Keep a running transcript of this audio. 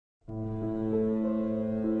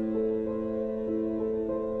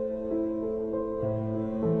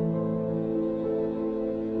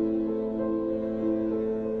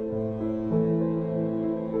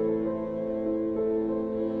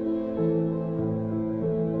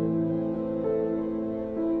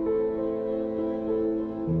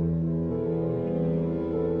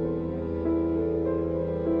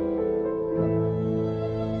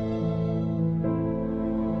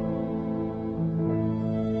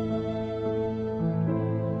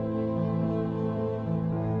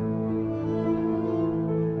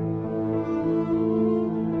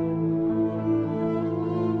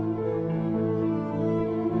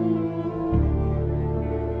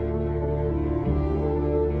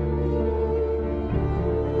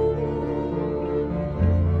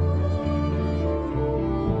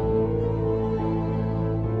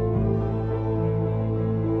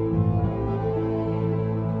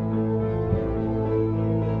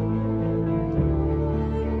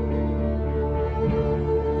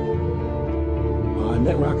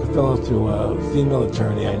met Rockefeller through a female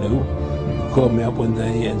attorney I knew who called me up one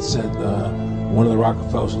day and said, one of the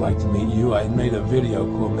Rockefellers would like to meet you. I had made a video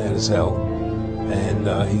called Mad as Hell, and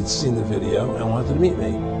he'd seen the video and wanted to meet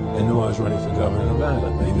me and knew I was running for governor of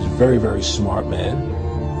Nevada. He was a very, very smart man,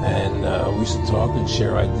 and we used to talk and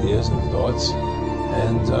share ideas and thoughts,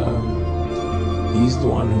 and he's the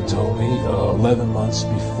one who told me 11 months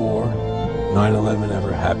before 9/11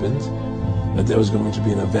 ever happened that there was going to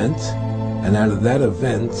be an event, and out of that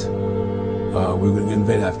event, we were going to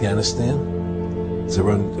invade Afghanistan to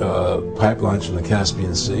run pipelines from the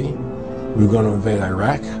Caspian Sea. We were going to invade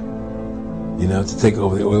Iraq, you know, to take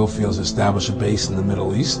over the oil fields, establish a base in the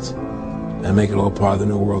Middle East, and make it all part of the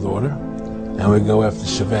New World Order. And we'd go after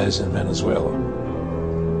Chavez in Venezuela.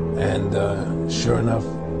 And sure enough,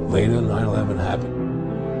 later 9/11 happened.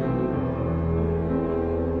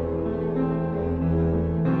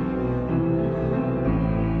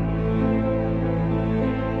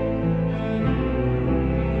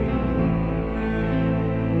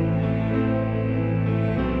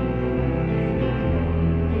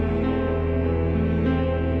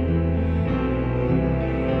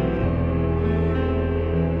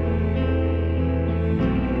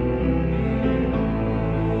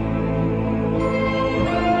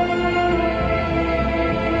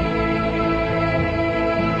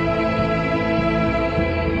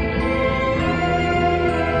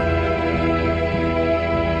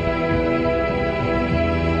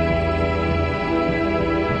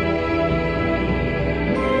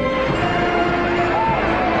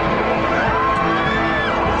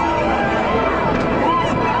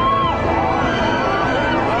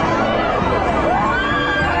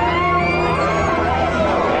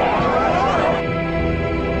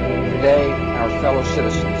 Today, our fellow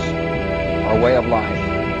citizens, our way of life,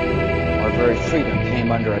 our very freedom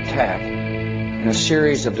came under attack in a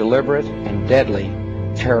series of deliberate and deadly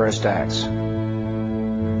terrorist acts.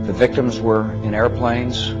 The victims were in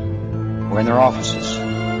airplanes or in their offices,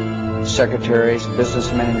 secretaries,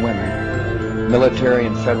 businessmen and women, military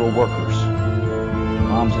and federal workers,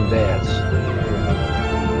 moms and dads.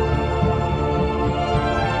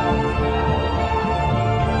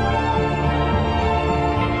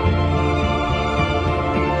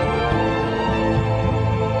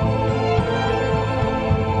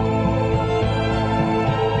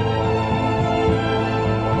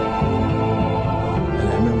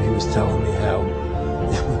 Telling me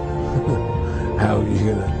how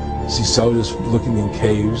you're gonna see soldiers looking in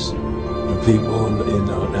caves and people in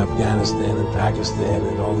Afghanistan and Pakistan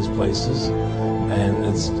and all these places, and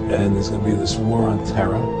there's gonna be this war on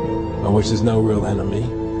terror, of which there's no real enemy,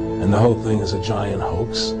 and the whole thing is a giant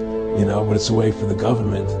hoax, you know. But it's a way for the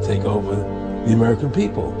government to take over the American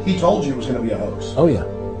people. He told you it was going to be a hoax. Oh yeah,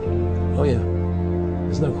 oh yeah.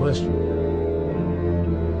 There's no question.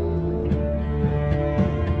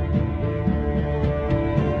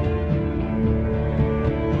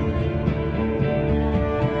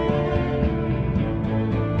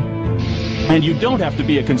 And you don't have to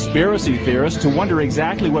be a conspiracy theorist to wonder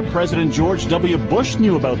exactly what President George W. Bush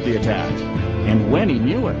knew about the attack, and when he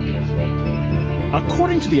knew it.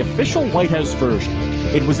 According to the official White House version,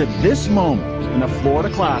 it was at this moment in a Florida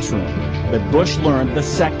classroom that Bush learned the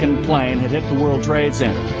second plane had hit the World Trade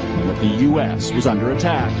Center and that the U.S. was under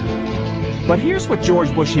attack. But here's what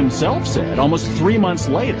George Bush himself said almost 3 months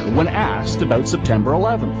later when asked about September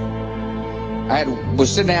 11th. I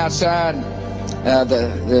was sitting outside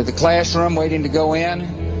the classroom waiting to go in,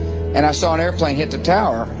 and I saw an airplane hit the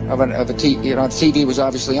tower of a TV. You know, the TV was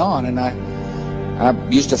obviously on, and I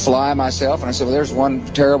used to fly myself, and I said, well, there's one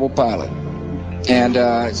terrible pilot. And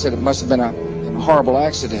I said it must have been a horrible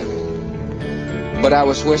accident. But I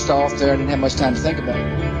was whisked off there and didn't have much time to think about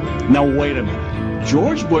it. Now wait a minute.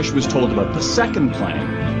 George Bush was told about the second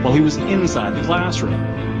plane while he was inside the classroom.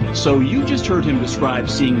 So you just heard him describe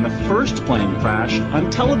seeing the first plane crash on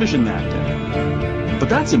television that day. But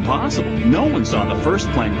that's impossible. No one saw the first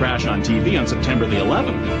plane crash on TV on September the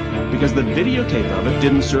 11th because the videotape of it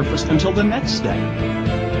didn't surface until the next day.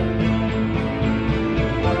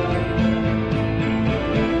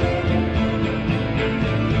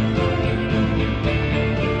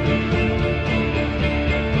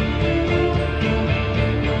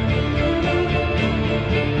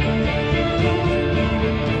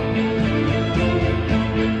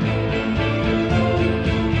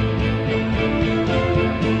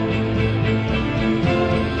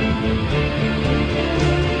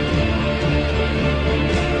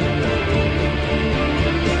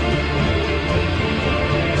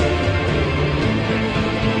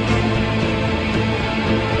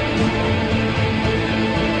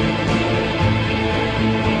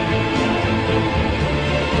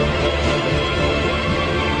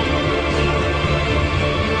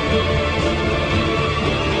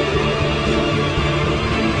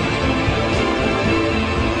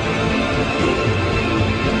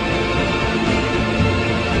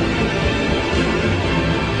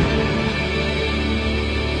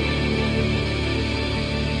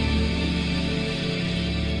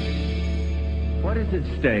 is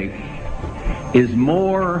at stake is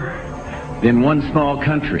more than one small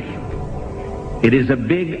country. It is a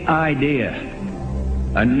big idea,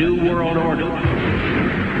 a new world order.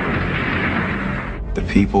 The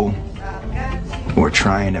people who are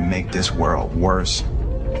trying to make this world worse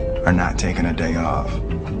are not taking a day off.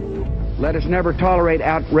 Let us never tolerate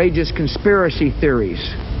outrageous conspiracy theories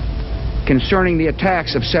concerning the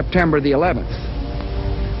attacks of September the 11th.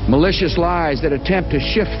 Malicious lies that attempt to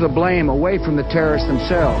shift the blame away from the terrorists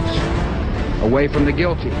themselves, away from the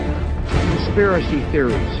guilty. Conspiracy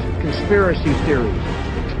theories, conspiracy theories,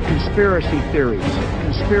 conspiracy theories,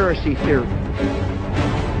 conspiracy theories.